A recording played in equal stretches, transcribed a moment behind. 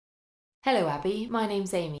Hello Abby, my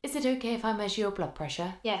name's Amy. Is it okay if I measure your blood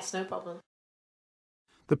pressure? Yes, no problem.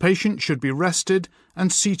 The patient should be rested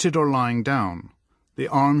and seated or lying down. The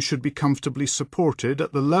arms should be comfortably supported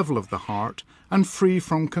at the level of the heart and free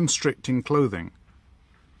from constricting clothing.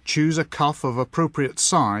 Choose a cuff of appropriate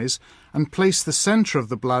size and place the centre of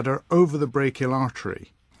the bladder over the brachial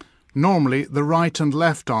artery. Normally, the right and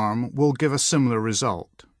left arm will give a similar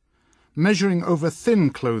result. Measuring over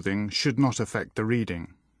thin clothing should not affect the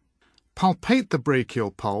reading. Palpate the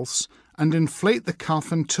brachial pulse and inflate the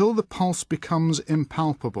cuff until the pulse becomes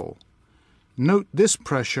impalpable. Note this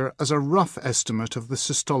pressure as a rough estimate of the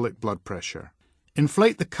systolic blood pressure.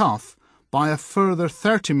 Inflate the cuff by a further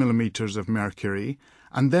 30 mm of mercury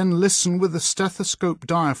and then listen with the stethoscope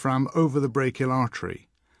diaphragm over the brachial artery.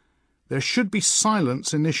 There should be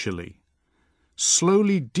silence initially.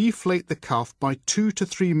 Slowly deflate the cuff by 2 to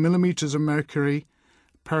 3 mm of mercury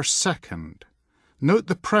per second. Note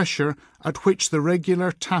the pressure at which the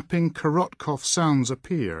regular tapping Korotkoff sounds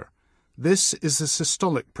appear. This is the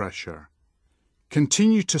systolic pressure.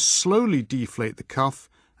 Continue to slowly deflate the cuff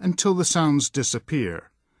until the sounds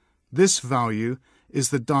disappear. This value is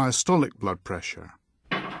the diastolic blood pressure.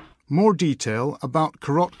 More detail about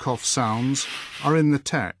Korotkoff sounds are in the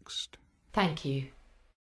text. Thank you.